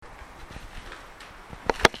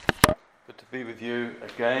be with you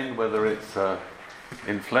again, whether it's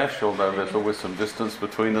in flesh, although there's always some distance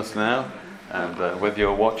between us now, and whether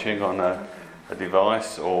you're watching on a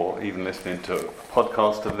device or even listening to a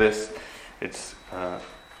podcast of this, it's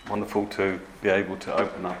wonderful to be able to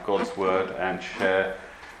open up God's Word and share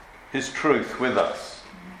His truth with us.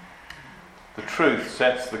 The truth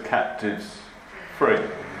sets the captives free.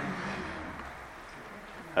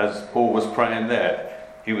 As Paul was praying there,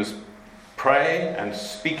 he was praying and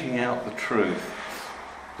speaking out the truth.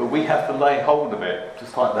 But we have to lay hold of it,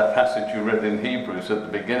 just like that passage you read in Hebrews at the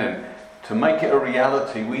beginning. To make it a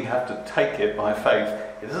reality, we have to take it by faith.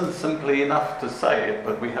 It isn't simply enough to say it,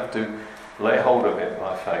 but we have to lay hold of it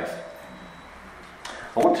by faith.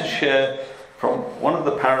 I want to share from one of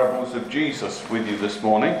the parables of Jesus with you this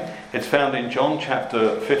morning. It's found in John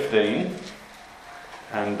chapter 15,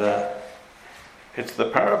 and it's the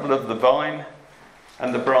parable of the vine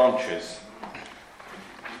and the branches.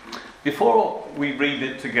 Before we read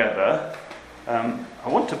it together, I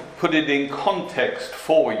want to put it in context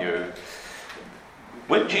for you.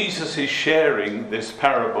 When Jesus is sharing this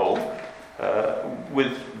parable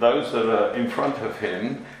with those that are in front of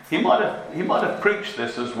him, he might have preached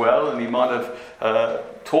this as well, and he might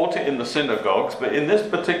have taught it in the synagogues, but in this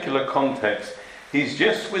particular context, he's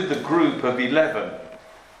just with the group of 11.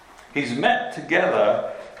 He's met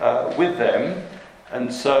together with them,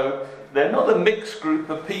 and so they're not a mixed group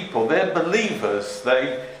of people. They're believers.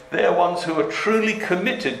 They're ones who are truly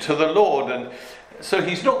committed to the Lord. And so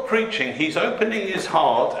he's not preaching. He's opening his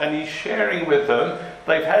heart and he's sharing with them.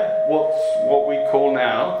 They've had what we call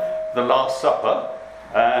now the Last Supper.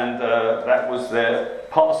 And that was their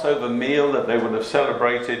Passover meal that they would have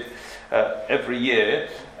celebrated every year.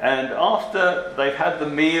 And after they've had the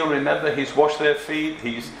meal, remember, he's washed their feet.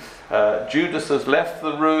 Judas has left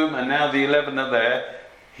the room, and now the 11 are there.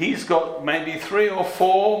 He's got maybe 3 or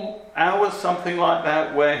 4 hours, something like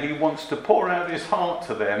that, where he wants to pour out his heart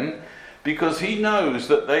to them, because he knows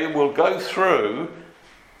that they will go through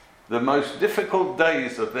the most difficult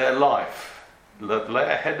days of their life that lay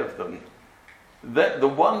ahead of them. The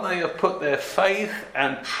one they have put their faith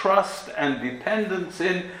and trust and dependence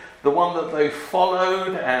in, the one that they've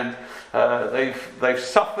followed and they've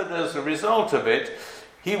suffered as a result of it,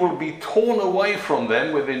 he will be torn away from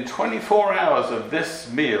them within 24 hours of this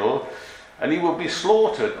meal, and he will be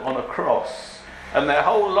slaughtered on a cross. And their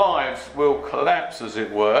whole lives will collapse, as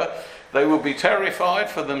it were. They will be terrified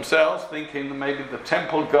for themselves, thinking that maybe the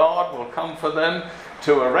temple guard will come for them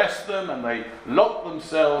to arrest them, and they lock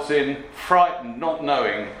themselves in, frightened, not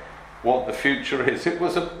knowing what the future is. It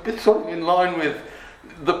was a bit sort of in line with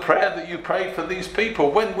the prayer that you prayed for these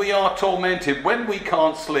people. When we are tormented, when we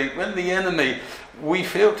can't sleep, when the enemy, we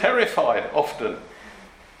feel terrified often.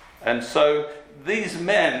 And so these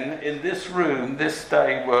men in this room this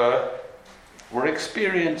day were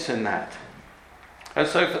experiencing that. And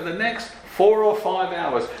so for the next 4 or 5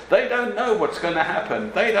 hours, they don't know what's going to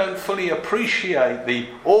happen. They don't fully appreciate the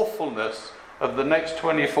awfulness of the next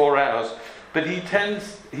 24 hours. But he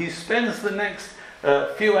spends the next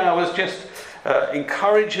few hours just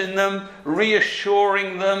encouraging them,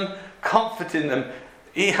 reassuring them, comforting them.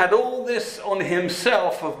 He had all this on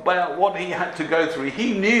himself about what he had to go through.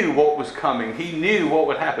 He knew what was coming. He knew what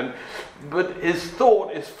would happen. But his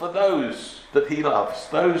thought is for those that he loves,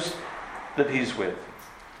 those that he's with.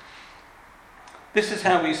 This is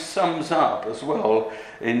how he sums up as well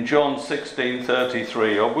in John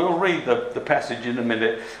 16:33. I will read the passage in a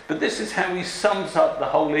minute, but this is how he sums up the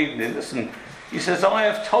whole evening. Listen, he says, I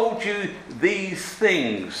have told you these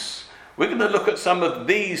things. We're going to look at some of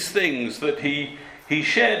these things that he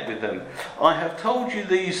shared with them. I have told you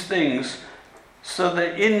these things so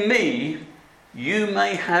that in me you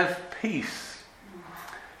may have peace.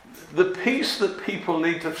 The peace that people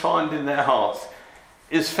need to find in their hearts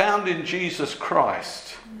is found in Jesus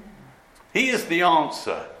Christ. He is the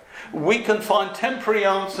answer. We can find temporary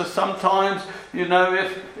answers sometimes,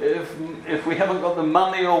 if we haven't got the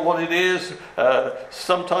money or what it is.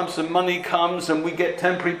 Sometimes the money comes and we get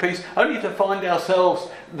temporary peace, only to find ourselves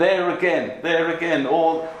there again.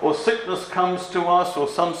 Or sickness comes to us, or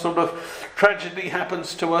some sort of tragedy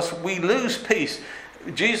happens to us. We lose peace.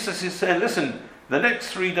 Jesus is saying, listen, the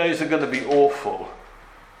next 3 days are going to be awful.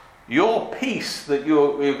 Your peace that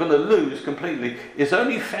you're going to lose completely is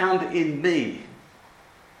only found in me.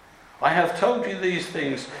 I have told you these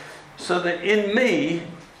things so that in me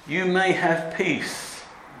you may have peace.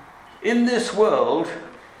 In this world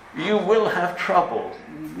you will have trouble.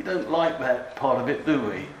 We don't like that part of it, do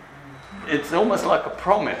we? It's almost like a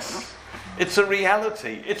promise. It's a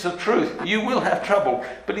reality. It's a truth. You will have trouble.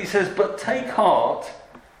 But he says, but take heart.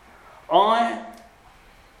 I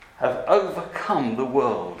have overcome the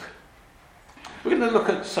world. We're going to look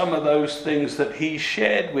at some of those things that he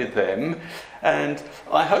shared with them, and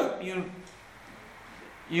I hope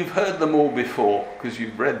you've heard them all before, because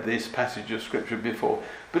you've read this passage of scripture before,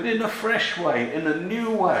 but in a fresh way, in a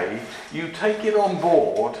new way, you take it on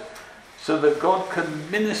board so that God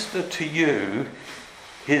can minister to you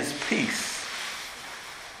his peace.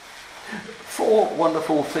 4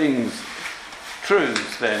 wonderful things,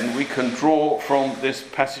 truths then, we can draw from this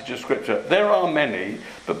passage of scripture. There are many,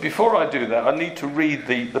 but before I do that, I need to read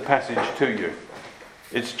the passage to you.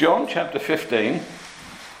 It's John chapter 15,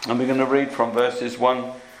 and we're going to read from verses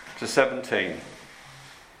 1 to 17.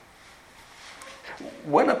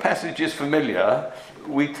 When a passage is familiar,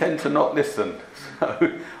 we tend to not listen.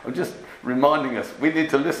 So I'm just reminding us, we need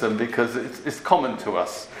to listen because it's common to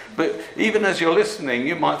us. But even as you're listening,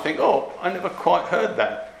 you might think, oh, I never quite heard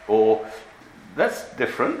that. Or that's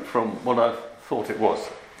different from what I thought it was.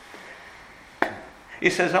 He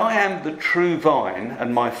says, I am the true vine,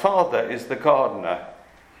 and my Father is the gardener.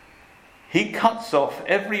 He cuts off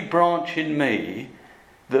every branch in me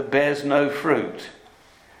that bears no fruit,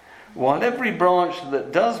 while every branch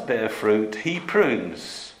that does bear fruit, he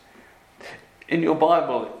prunes. In your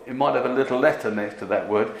Bible, it might have a little letter next to that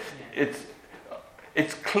word.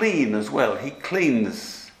 It's clean as well. He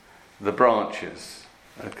cleans the branches.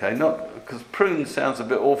 Okay, not because prune sounds a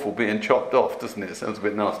bit awful being chopped off, doesn't it? It sounds a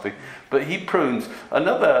bit nasty. But he prunes.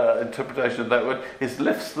 Another interpretation of that word is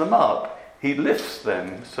lifts them up. He lifts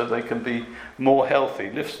them so they can be more healthy,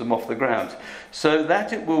 lifts them off the ground, so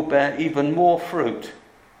that it will bear even more fruit.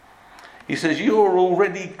 He says, you are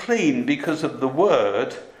already clean because of the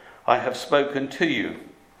word I have spoken to you.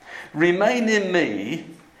 Remain in me,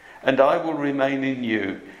 and I will remain in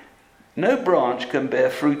you. No branch can bear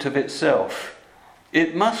fruit of itself.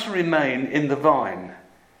 It must remain in the vine.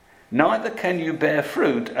 Neither can you bear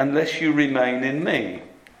fruit unless you remain in me.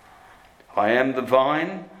 I am the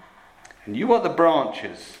vine, and you are the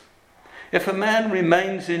branches. If a man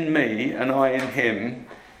remains in me, and I in him,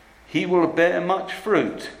 he will bear much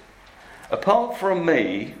fruit. Apart from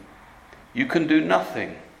me, you can do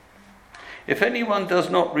nothing. If anyone does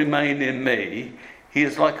not remain in me, he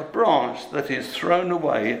is like a branch that is thrown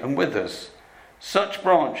away and withers. Such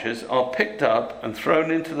branches are picked up and thrown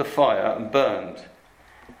into the fire and burned.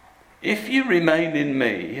 If you remain in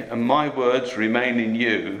me, and my words remain in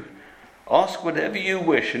you, ask whatever you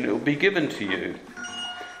wish, and it will be given to you.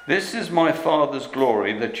 This is my Father's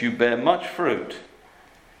glory, that you bear much fruit,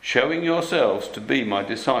 showing yourselves to be my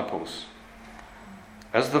disciples.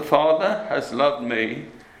 As the Father has loved me,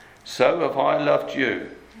 so have I loved you.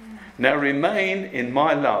 Now remain in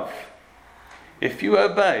my love. If you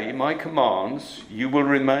obey my commands, you will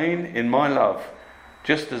remain in my love,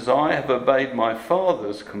 just as I have obeyed my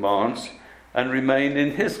Father's commands and remain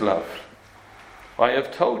in his love. I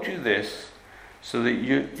have told you this so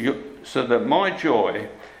that my joy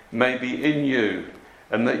may be in you,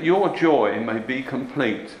 and that your joy may be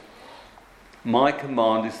complete. My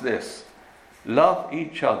command is this: love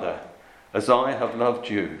each other as I have loved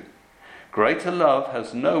you. Greater love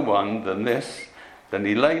has no one than this, than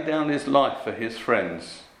he laid down his life for his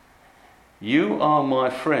friends. You are my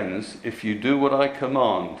friends if you do what I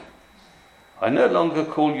command. I no longer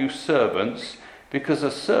call you servants, because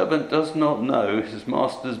a servant does not know his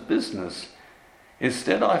master's business.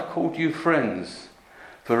 Instead, I've called you friends.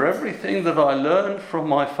 For everything that I learned from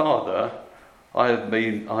my Father, I have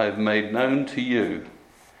made known to you.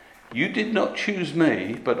 You did not choose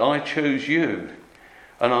me, but I chose you,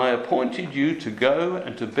 and I appointed you to go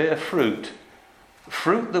and to bear fruit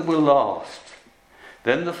that will last.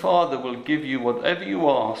 Then the Father will give you whatever you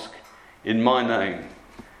ask in my name.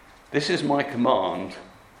 This is my command: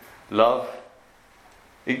 love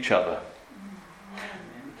each other.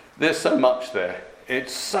 There's so much there.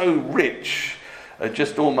 It's so rich.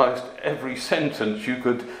 Just almost every sentence you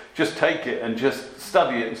could just take it and just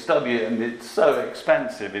study it, and it's so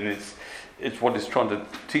expansive in it's what it's trying to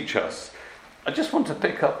teach us. I just want to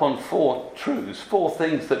pick up on 4 truths, 4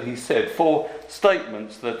 things that he said, 4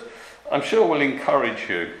 statements that I'm sure will encourage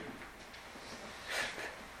you.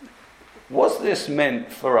 Was this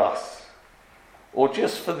meant for us, or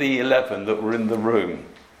just for the 11 that were in the room?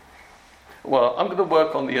 Well, I'm going to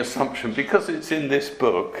work on the assumption, because it's in this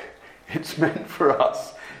book, it's meant for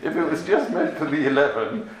us. If it was just meant for the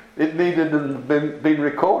 11, it needed to have been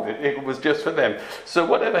recorded. It was just for them. So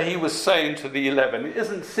whatever he was saying to the 11, it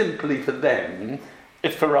isn't simply for them,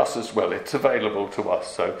 it's for us as well. It's available to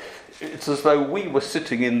us. So it's as though we were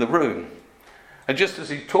sitting in the room. And just as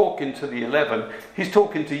he's talking to the 11, he's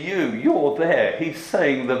talking to you. You're there. He's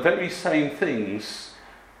saying the very same things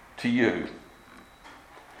to you.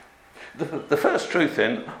 The first truth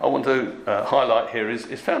then I want to highlight here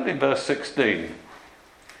is found in verse 16.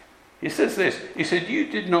 He says this, he said, "You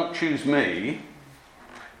did not choose me,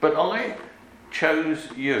 but I chose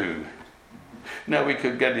you." Now we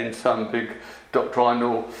could get in some big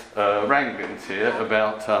doctrinal wranglings here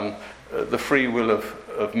about the free will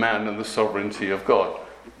of man and the sovereignty of God.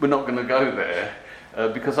 We're not going to go there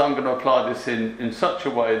because I'm going to apply this in such a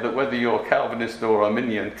way that whether you're Calvinist or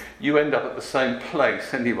Arminian, you end up at the same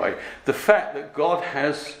place anyway. The fact that God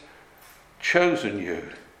has chosen you.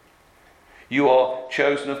 You are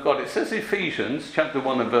chosen of God. It says Ephesians chapter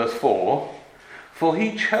 1 and verse 4, "For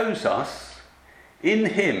he chose us in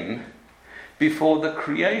him before the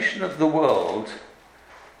creation of the world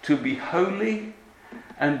to be holy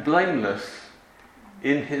and blameless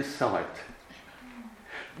in his sight."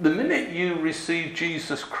 The minute you receive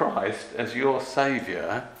Jesus Christ as your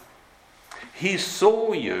Saviour, he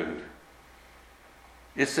saw you.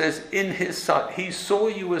 It says in his sight. He saw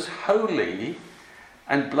you as holy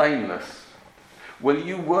and blameless. Well,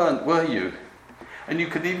 you weren't, were you? And you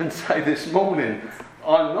could even say this morning,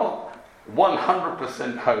 I'm not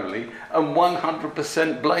 100% holy and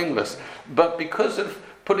 100% blameless. But because of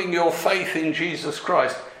putting your faith in Jesus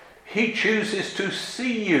Christ, he chooses to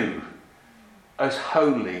see you as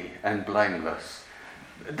holy and blameless.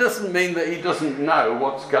 It doesn't mean that he doesn't know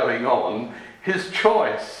what's going on. His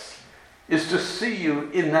choice is to see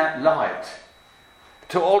you in that light,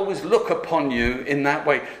 to always look upon you in that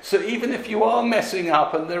way. So even if you are messing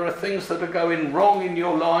up and there are things that are going wrong in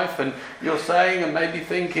your life and you're saying and maybe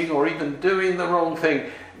thinking or even doing the wrong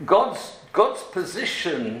thing, God's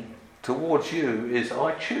position towards you is,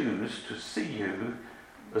 I choose to see you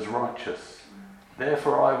as righteous.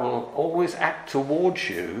 Therefore I will always act towards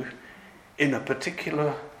you in a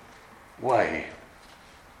particular way.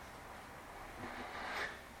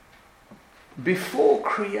 Before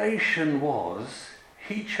creation was,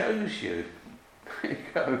 he chose you. There you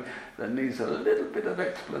go. That needs a little bit of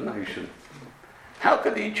explanation. How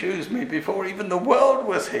could he choose me before even the world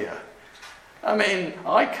was here? I mean,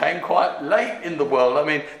 I came quite late in the world. I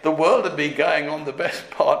mean, the world had been going on the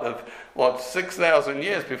best part of, 6,000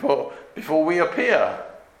 years before we appear.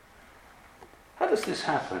 How does this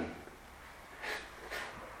happen?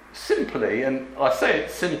 Simply, and I say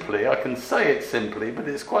it simply, I can say it simply, but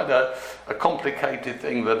it's quite a complicated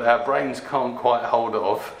thing that our brains can't quite hold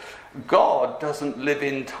of. God doesn't live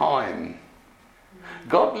in time.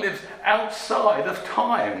 God lives outside of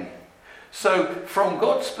time. So from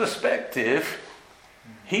God's perspective,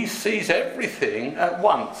 he sees everything at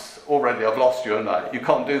once. Already I've lost you, you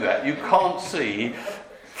can't do that. You can't see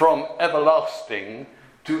from everlasting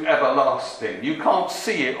to everlasting. You can't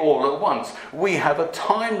see it all at once. We have a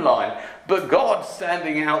timeline, but God,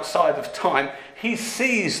 standing outside of time, he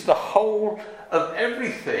sees the whole of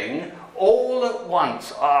everything all at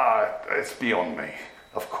once. It's beyond me.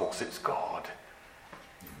 Of course it's God.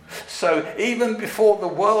 So even before the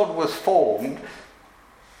world was formed,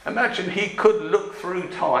 imagine he could look through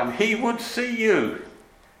time. He would see you.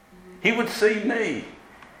 He would see me.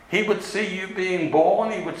 He would see you being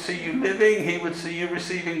born. He would see you living. He would see you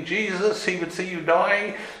receiving Jesus. He would see you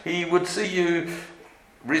dying. He would see you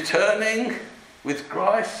returning with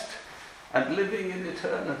Christ and living in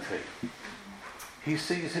eternity. He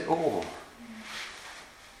sees it all.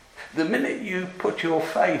 The minute you put your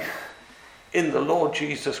faith in the Lord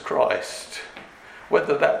Jesus Christ,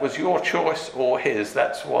 whether that was your choice or his,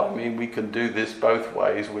 that's why we can do this both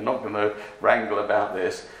ways. We're not going to wrangle about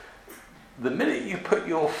this. The minute you put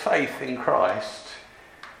your faith in Christ,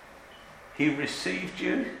 he received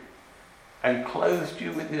you and clothed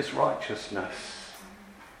you with his righteousness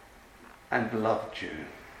and loved you.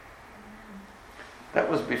 That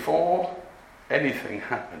was before anything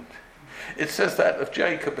happened. It says that of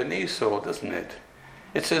Jacob and Esau, doesn't it?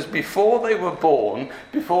 It says before they were born,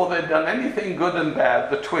 before they'd done anything good and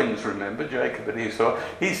bad, the twins, remember, Jacob and Esau,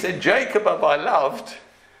 he said, Jacob have I loved,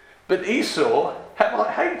 but Esau have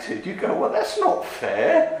I hated. You go, well, that's not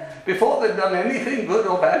fair. Before they'd done anything good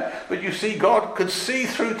or bad, but you see, God could see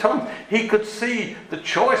through time. He could see the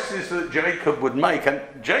choices that Jacob would make, and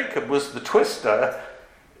Jacob was the twister.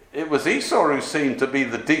 It was Esau who seemed to be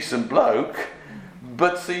the decent bloke,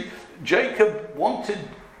 but see, Jacob wanted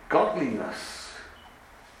godliness.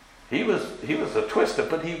 He was a twister,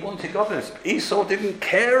 but he wanted godliness. Esau didn't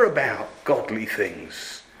care about godly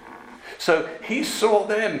things. So he saw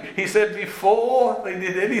them. He said, before they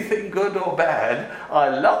did anything good or bad, I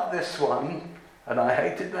loved this one and I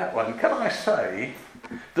hated that one. Can I say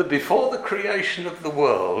that before the creation of the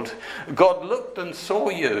world, God looked and saw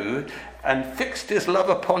you and fixed his love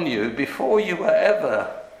upon you before you were ever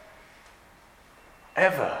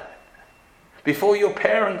before your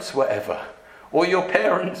parents were ever, or your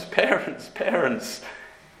parents' parents.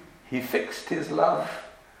 He fixed his love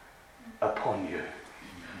upon you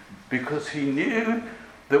because he knew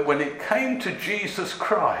that when it came to Jesus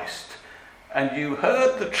Christ and you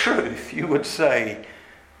heard the truth, you would say,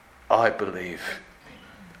 I believe.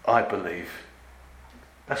 I believe.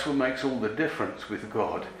 That's what makes all the difference with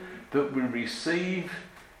God, that we receive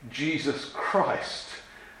Jesus Christ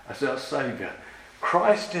as our Saviour.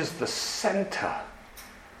 Christ is the centre.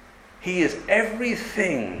 He is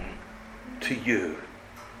everything to you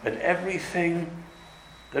and everything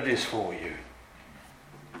that is for you.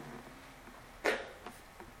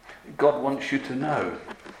 God wants you to know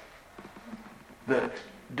that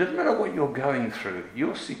it doesn't matter what you're going through,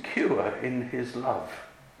 you're secure in his love.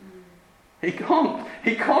 He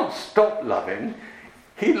can't stop loving.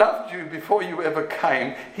 He loved you before you ever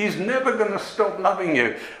came. He's never going to stop loving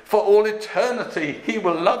you. For all eternity, he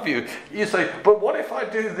will love you. You say, but what if I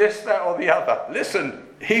do this, that, or the other? Listen,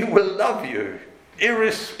 he will love you,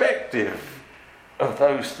 irrespective of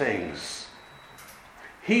those things.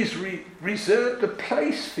 He's reserved a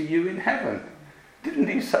place for you in heaven. Didn't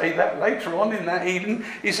he say that later on in that Eden?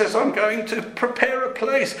 He says, I'm going to prepare a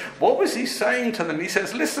place. What was he saying to them? He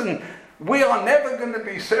says, listen, we are never going to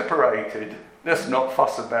be separated. Let's not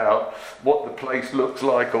fuss about what the place looks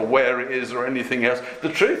like or where it is or anything else. The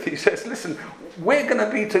truth, he says, listen, we're going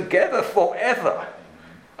to be together forever.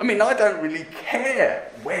 I mean, I don't really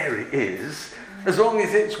care where it is as long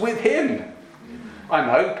as it's with him. I'm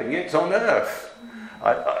hoping it's on earth.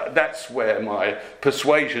 That's where my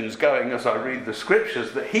persuasion's going as I read the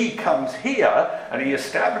scriptures, that he comes here and he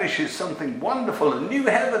establishes something wonderful, a new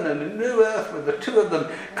heaven and a new earth where the two of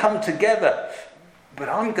them come together. But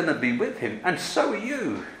I'm going to be with him, and so are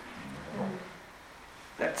you.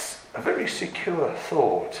 That's a very secure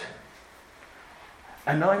thought.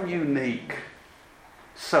 And I'm unique.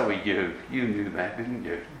 So are you. You knew that, didn't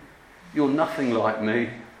you? You're nothing like me.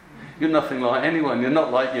 You're nothing like anyone. You're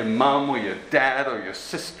not like your mum or your dad or your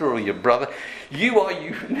sister or your brother. You are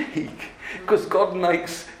unique because God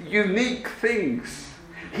makes unique things.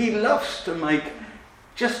 He loves to make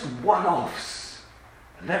just one-offs.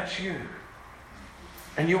 And that's you.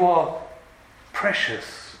 And you are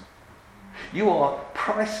precious. You are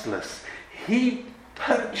priceless. He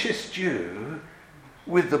purchased you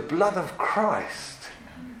with the blood of Christ.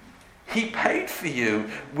 He paid for you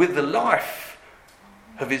with the life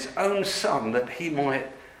of his own Son that he might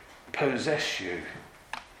possess you.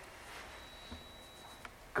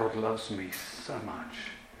 God loves me so much.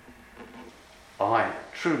 I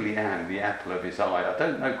truly am the apple of his eye. I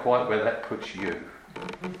don't know quite where that puts you,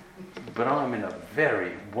 but I'm in a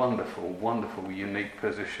very wonderful, wonderful, unique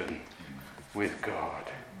position with God.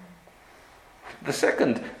 The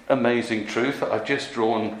second amazing truth that I've just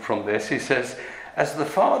drawn from this, he says, as the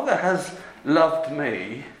Father has loved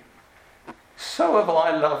me, so have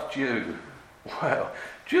I loved you. Well,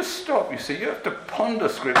 just stop. You see, you have to ponder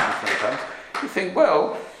scripture sometimes. You think,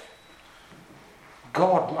 well,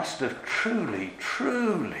 God must have truly,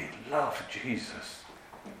 truly loved Jesus.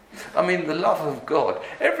 I mean, the love of God.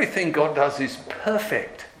 Everything God does is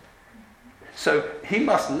perfect. So he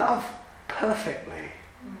must love perfectly.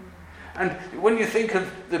 And when you think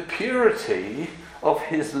of the purity of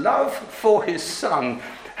his love for his Son,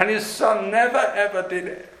 and his Son never ever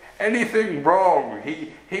did anything wrong.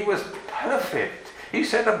 He was perfect. He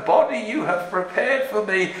said, a body you have prepared for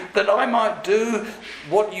me that I might do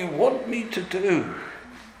what you want me to do.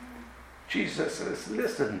 Jesus says,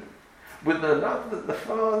 listen, with the love that the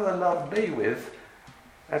Father loved me with,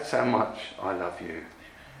 that's how much I love you.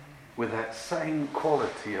 With that same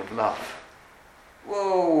quality of love.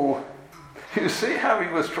 Whoa! You see how he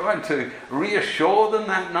was trying to reassure them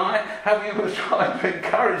that night? How he was trying to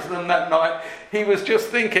encourage them that night? He was just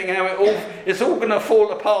thinking how it's all going to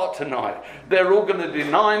fall apart tonight. They're all going to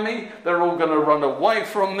deny me. They're all going to run away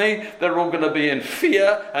from me. They're all going to be in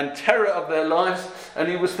fear and terror of their lives. And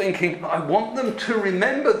he was thinking, I want them to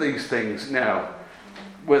remember these things now.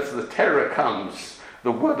 As the terror comes,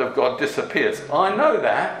 the word of God disappears. I know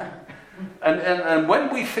that. And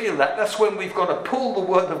when we feel that, that's when we've got to pull the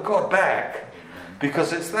word of God back,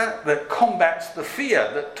 because it's that combats the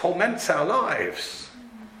fear that torments our lives.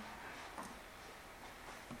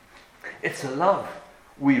 It's a love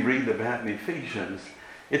we read about in Ephesians.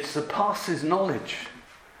 It surpasses knowledge.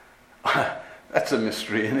 That's a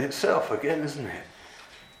mystery in itself again, isn't it?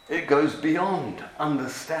 It goes beyond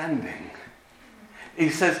understanding. He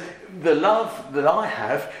says, the love that I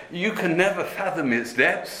have, you can never fathom its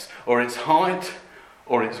depths, or its height,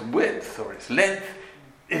 or its width, or its length.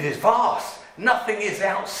 It is vast. Nothing is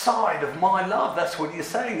outside of my love. That's what he's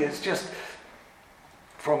saying. It's just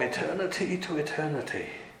from eternity to eternity.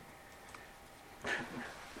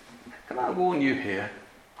 Can I warn you here?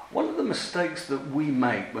 One of the mistakes that we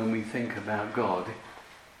make when we think about God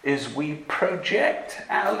is we project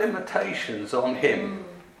our limitations on him.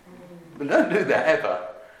 But don't do that ever.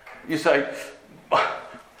 You say,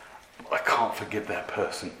 I can't forgive that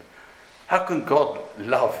person. How can God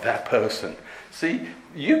love that person? See,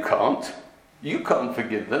 you can't. You can't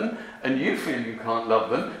forgive them, and you feel you can't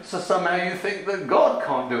love them, so somehow you think that God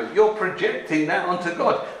can't do it. You're projecting that onto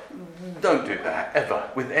God. Don't do that, ever,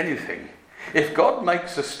 with anything. If God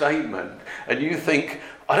makes a statement, and you think,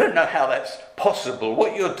 I don't know how that's possible,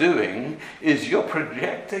 what you're doing is you're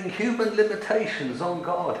projecting human limitations on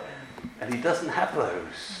God, and he doesn't have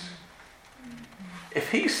those.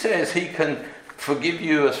 If he says he can forgive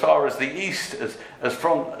you as far as the east as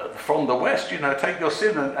from the west, take your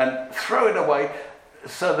sin and throw it away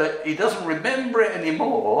so that he doesn't remember it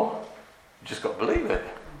anymore, you just got to believe it.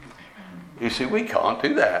 You see, we can't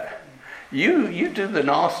do that. You do the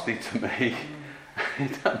nasty to me.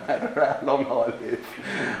 It doesn't matter how long I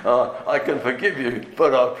live. I can forgive you,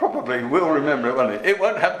 but I probably will remember it, won't it? It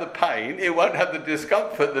won't have the pain, it won't have the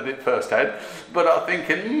discomfort that it first had, but I'm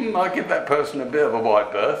thinking, I give that person a bit of a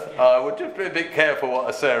wide berth. I would just be a bit careful what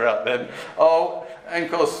I say about them. And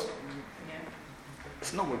of course,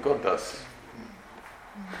 it's not what God does.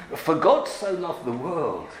 For God so loved the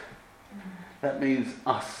world, that means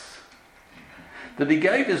us, that he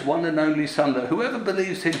gave his one and only Son, that whoever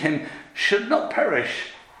believes in him should not perish,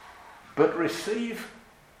 but receive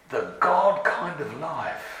the God kind of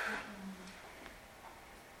life.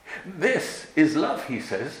 This is love, he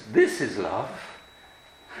says. This is love.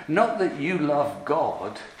 Not that you love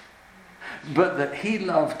God, but that he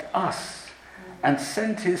loved us and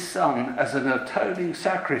sent his Son as an atoning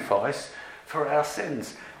sacrifice for our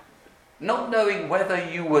sins. Not knowing whether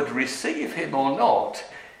you would receive him or not,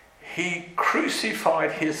 he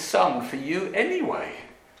crucified his Son for you anyway.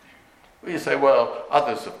 You say, well,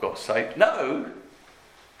 others have got saved. No.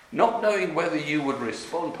 Not knowing whether you would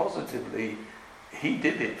respond positively, he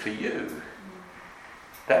did it for you.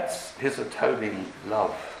 That's his atoning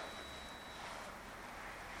love.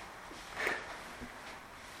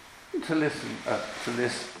 To listen to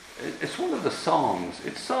this, it's one of the Psalms.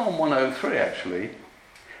 It's Psalm 103 actually.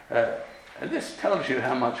 And this tells you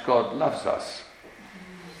how much God loves us.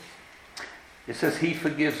 It says he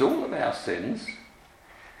forgives all of our sins.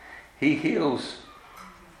 He heals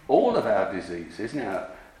all of our diseases. Now,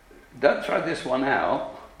 don't throw this one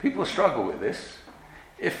out. People struggle with this.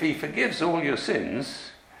 If he forgives all your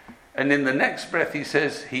sins, and in the next breath he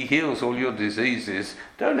says he heals all your diseases,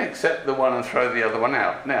 don't accept the one and throw the other one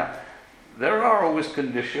out. Now, there are always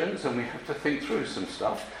conditions, and we have to think through some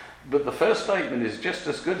stuff. But the first statement is just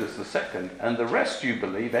as good as the second, and the rest you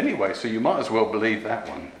believe anyway, so you might as well believe that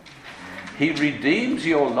one. He redeems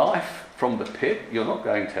your life from the pit. You're not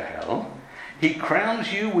going to hell. He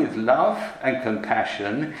crowns you with love and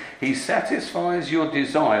compassion. He satisfies your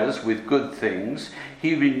desires with good things.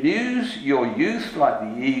 He renews your youth like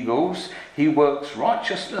the eagles. He works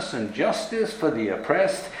righteousness and justice for the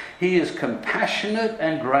oppressed. He is compassionate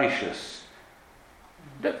and gracious.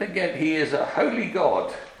 Don't forget, he is a holy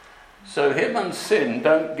God. So him and sin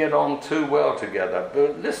don't get on too well together.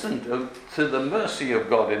 But listen to the mercy of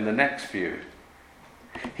God in the next few.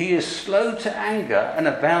 He is slow to anger and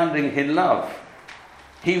abounding in love.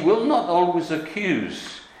 He will not always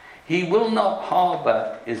accuse. He will not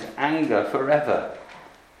harbour his anger forever.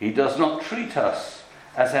 He does not treat us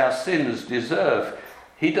as our sins deserve.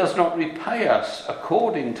 He does not repay us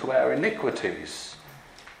according to our iniquities.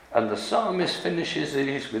 And the psalmist finishes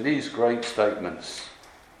with these great statements.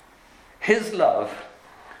 His love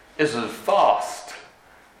is as vast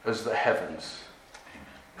as the heavens.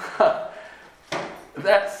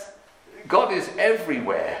 God is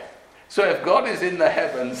everywhere. So if God is in the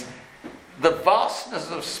heavens, the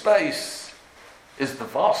vastness of space is the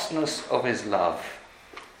vastness of his love.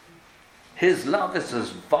 His love is as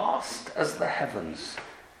vast as the heavens.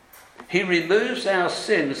 He removes our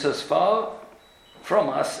sins as far from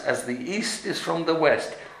us as the east is from the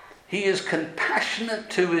west. He is compassionate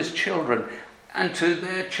to his children and to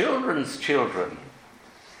their children's children.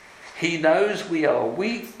 He knows we are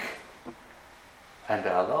weak and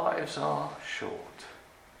our lives are short.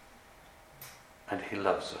 And he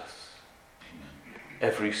loves us.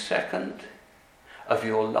 Every second of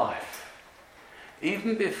your life,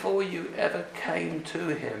 even before you ever came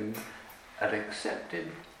to him and accepted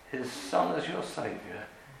his Son as your Saviour,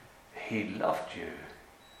 he loved you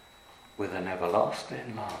with an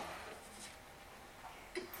everlasting love.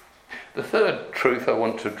 The third truth I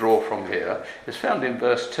want to draw from here is found in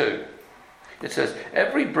verse 2. It says,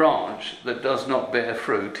 every branch that does not bear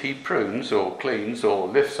fruit, he prunes or cleans or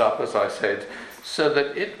lifts up, as I said, so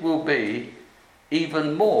that it will be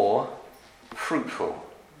even more fruitful.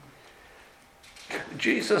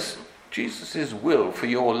 Jesus' will for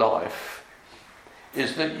your life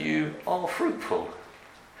is that you are fruitful,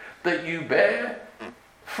 that you bear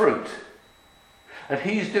fruit. And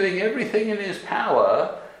he's doing everything in his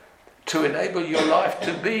power to enable your life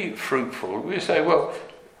to be fruitful. We say, well,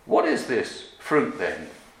 what is this fruit then?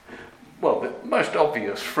 Well, the most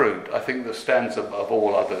obvious fruit, I think, that stands above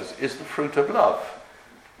all others is the fruit of love.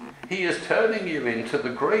 He is turning you into the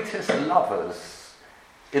greatest lovers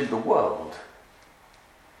in the world.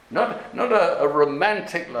 Not a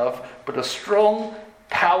romantic love, but a strong,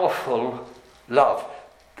 powerful love.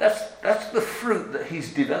 That's the fruit that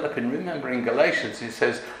he's developing. Remember in Galatians he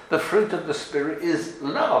says the fruit of the Spirit is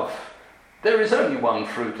love. There is only one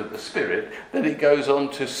fruit of the Spirit. Then he goes on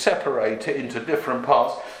to separate it into different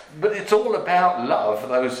parts. But it's all about love,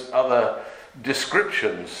 those other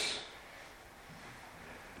descriptions.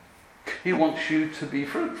 He wants you to be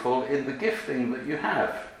fruitful in the gifting that you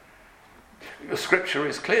have. The scripture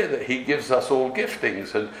is clear that he gives us all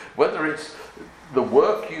giftings, and whether it's the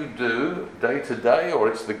work you do day to day, or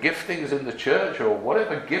it's the giftings in the church, or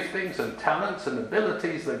whatever giftings and talents and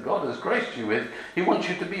abilities that God has graced you with, he wants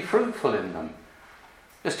you to be fruitful in them.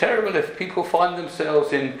 It's terrible if people find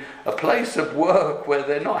themselves in a place of work where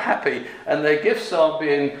they're not happy and their gifts aren't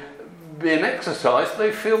being exercised.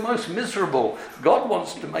 They feel most miserable. God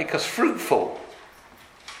wants to make us fruitful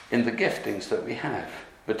in the giftings that we have.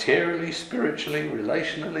 Materially, spiritually,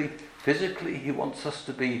 relationally, physically, he wants us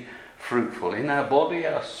to be fruitful in our body,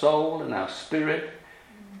 our soul, and our spirit,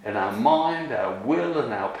 in our mind, our will,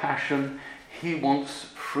 and our passion. He wants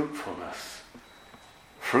fruitfulness.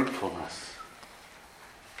 Fruitfulness.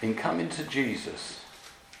 In coming to Jesus,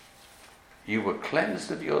 you were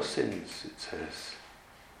cleansed of your sins, it says.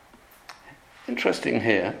 Interesting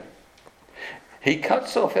here. He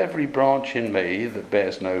cuts off every branch in me that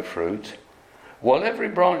bears no fruit, while every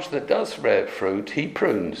branch that does bear fruit, he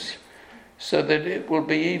prunes, so that it will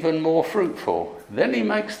be even more fruitful. Then he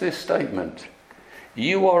makes this statement: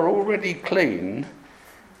 you are already clean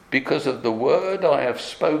because of the word I have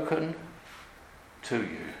spoken to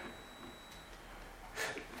you.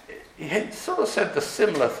 He had sort of said the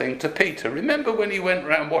similar thing to Peter. Remember when he went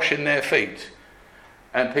around washing their feet?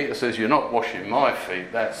 And Peter says, you're not washing my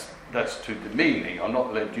feet, that's too demeaning, I'll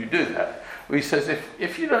not let you do that. Well, he says,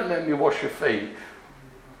 if you don't let me wash your feet,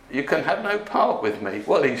 you can have no part with me.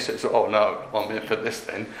 Well, he says, oh no, I'm here for this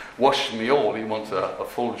then. Wash me all. He wants a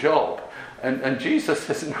full job. And Jesus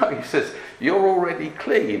says, no, he says, you're already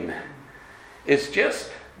clean. It's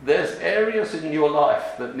just there's areas in your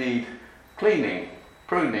life that need cleaning,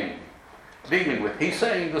 pruning, dealing with. He's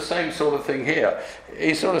saying the same sort of thing here.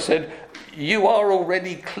 He sort of said, you are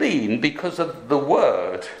already clean because of the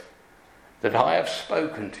word that I have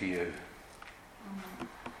spoken to you.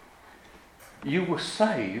 You were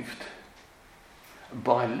saved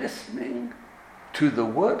by listening to the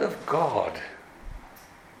word of God.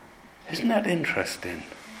 Isn't that interesting?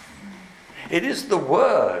 It is the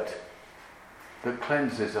word that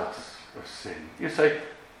cleanses us of sin. You say,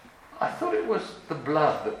 I thought it was the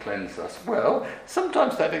blood that cleansed us. Well,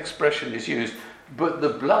 sometimes that expression is used, but the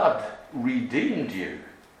blood redeemed you.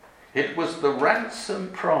 It was the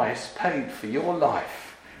ransom price paid for your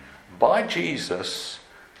life by Jesus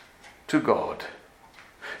to God.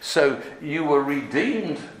 So you were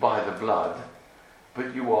redeemed by the blood,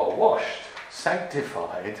 but you are washed,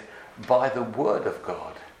 sanctified by the word of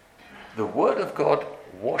God. The word of God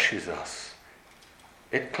washes us.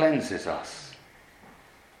 It cleanses us.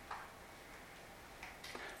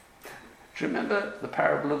 Do you remember the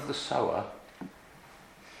parable of the sower?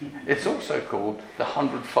 It's also called the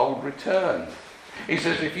 100-fold return. He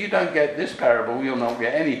says, if you don't get this parable, you'll not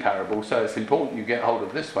get any parable, so it's important you get hold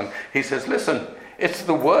of this one. He says, listen, it's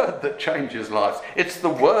the word that changes lives. It's the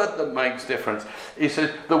word that makes difference. He says,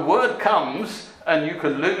 the word comes and you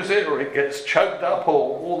can lose it, or it gets choked up,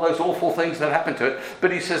 or all those awful things that happen to it.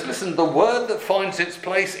 But he says, listen, the word that finds its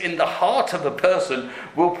place in the heart of a person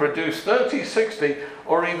will produce 30, 60,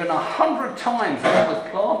 or even 100 times what was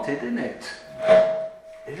planted in it.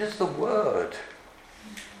 It is the word.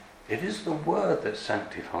 It is the word that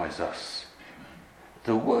sanctifies us.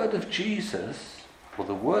 The word of Jesus, or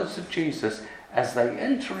the words of Jesus, as they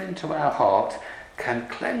enter into our heart, can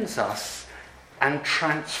cleanse us and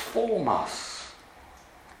transform us,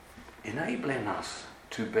 enabling us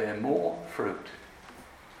to bear more fruit.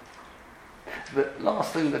 The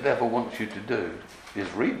last thing the devil wants you to do is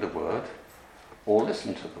read the word or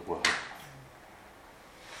listen to the word.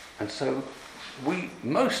 And so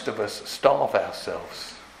most of us starve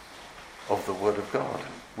ourselves of the Word of God.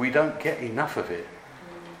 We don't get enough of it.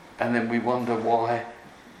 And then we wonder why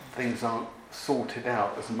things aren't sorted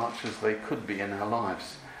out as much as they could be in our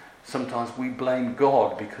lives. Sometimes we blame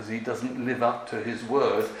God because he doesn't live up to his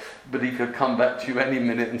word, but he could come back to you any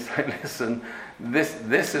minute and say, listen,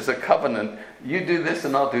 this is a covenant. You do this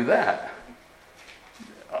and I'll do that.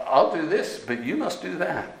 I'll do this, but you must do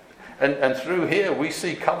that. And through here we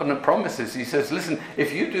see covenant promises. He says, listen,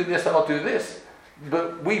 if you do this, I'll do this.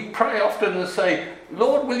 But we pray often and say,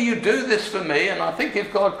 Lord, will you do this for me? And I think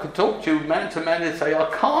if God could talk to you man to man and say, I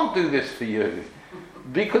can't do this for you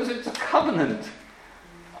because it's a covenant.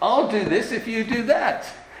 I'll do this if you do that.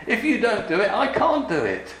 If you don't do it, I can't do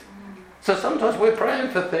it. So sometimes we're praying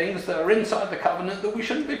for things that are inside the covenant that we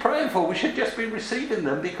shouldn't be praying for. We should just be receiving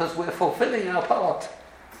them because we're fulfilling our part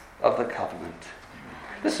of the covenant.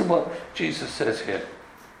 Listen what Jesus says here.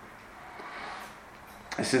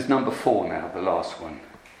 This is number 4 now, the last one.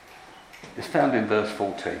 It's found in verse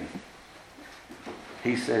 14.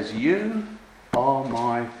 He says, you are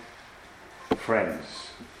my friends.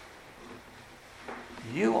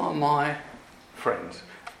 You are my friends.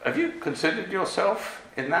 Have you considered yourself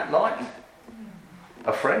in that light?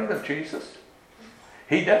 A friend of Jesus?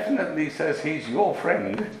 He definitely says he's your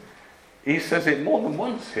friend. He says it more than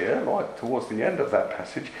once here, right towards the end of that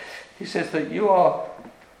passage. He says that you are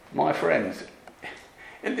my friends.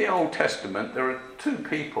 In the Old Testament, there are 2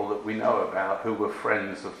 people that we know about who were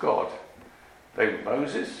friends of God. They were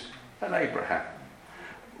Moses and Abraham.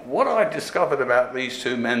 What I discovered about these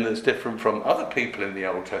 2 men that's different from other people in the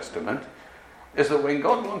Old Testament is that when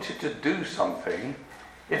God wanted to do something,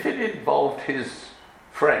 if it involved his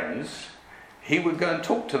friends, he would go and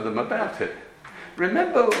talk to them about it.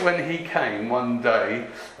 Remember when he came one day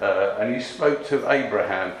and he spoke to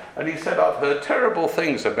Abraham and he said, I've heard terrible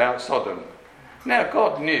things about Sodom. Now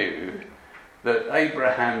God knew that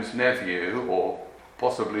Abraham's nephew or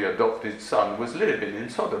possibly adopted son was living in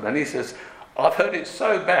Sodom, and he says, I've heard it's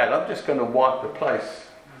so bad, I'm just going to wipe the place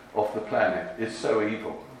off the planet. It's so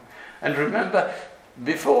evil. And remember,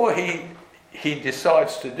 before he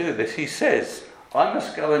decides to do this, he says, I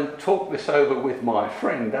must go and talk this over with my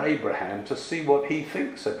friend Abraham to see what he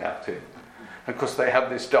thinks about it. Of course, they have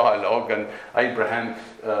this dialogue, and Abraham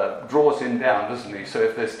draws him down, doesn't he? So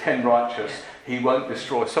if there's 10 righteous, he won't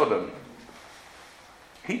destroy Sodom.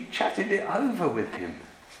 He chatted it over with him.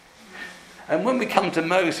 And when we come to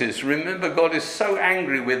Moses, remember God is so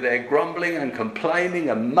angry with their grumbling and complaining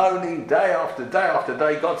and moaning day after day after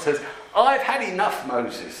day. God says, I've had enough,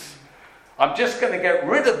 Moses. I'm just going to get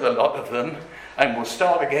rid of the lot of them and we'll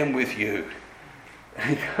start again with you.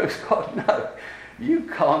 And he goes, God, no, you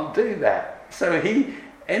can't do that. So he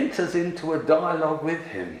enters into a dialogue with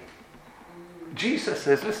him. Jesus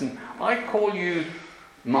says, listen, I call you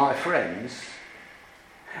my friends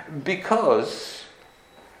because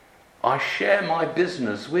I share my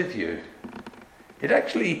business with you. It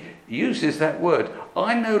actually uses that word.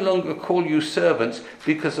 I no longer call you servants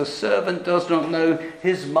because a servant does not know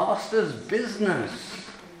his master's business.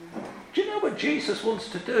 Do you know what Jesus wants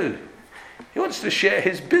to do? He wants to share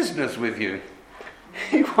his business with you.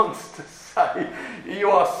 He wants to say, you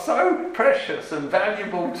are so precious and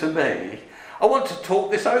valuable to me. I want to talk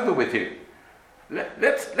this over with you.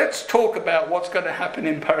 Let's talk about what's going to happen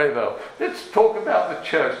in Perivale. Let's talk about the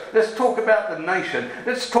church. Let's talk about the nation.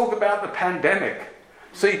 Let's talk about the pandemic.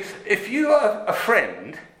 See, if you are a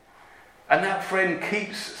friend and that friend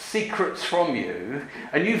keeps secrets from you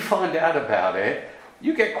and you find out about it,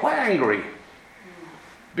 you get quite angry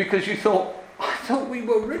because I thought we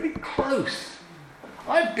were really close.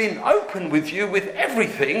 I've been open with you with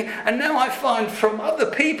everything, and now I find from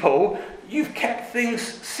other people you've kept things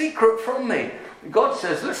secret from me. God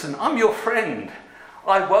says, listen, I'm your friend.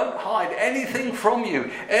 I won't hide anything from you.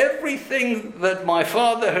 Everything that my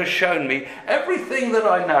Father has shown me, everything that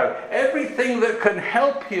I know, everything that can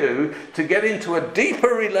help you to get into a deeper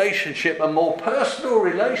relationship, a more personal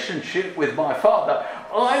relationship with my Father,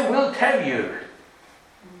 I will tell you.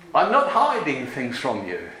 I'm not hiding things from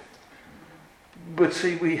you. But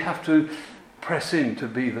see, we have to press in to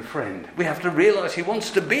be the friend. We have to realise he wants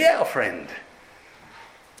to be our friend.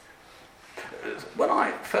 When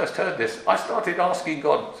I first heard this, I started asking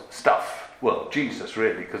God stuff. Well, Jesus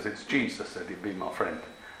really, because it's Jesus that he'd be my friend.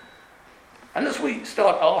 And as we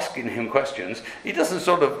start asking him questions, he doesn't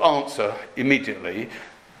sort of answer immediately,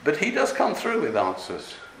 but he does come through with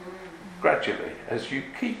answers gradually. As you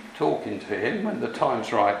keep talking to him, when the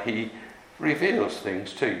time's right, he reveals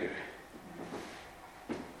things to you.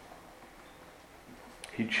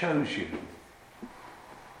 He chose you.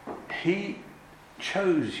 He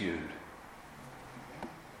chose you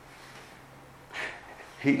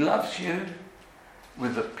He loves you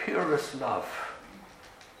with the purest love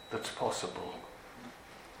that's possible.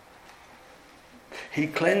 He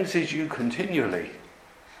cleanses you continually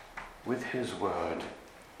with his word.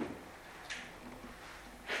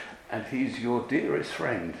 And he's your dearest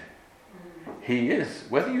friend. He is,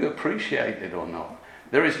 whether you appreciate it or not.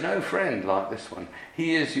 There is no friend like this one.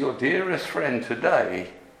 He is your dearest friend today,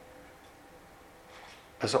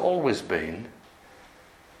 has always been,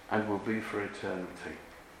 and will be for eternity.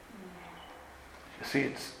 You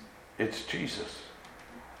see, it's Jesus.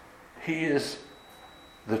 He is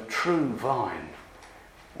the true vine.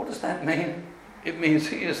 What does that mean? It means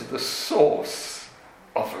he is the source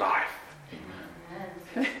of life.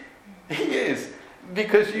 Amen. He is.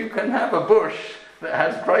 Because you can have a bush that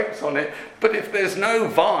has grapes on it, but if there's no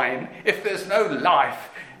vine, if there's no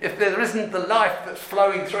life, if there isn't the life that's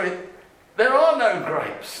flowing through it, there are no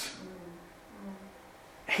grapes.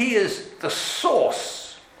 He is the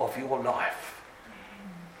source of your life.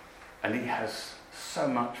 And he has so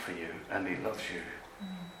much for you, and he loves you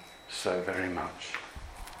so very much.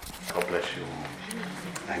 God bless you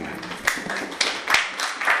all. Amen.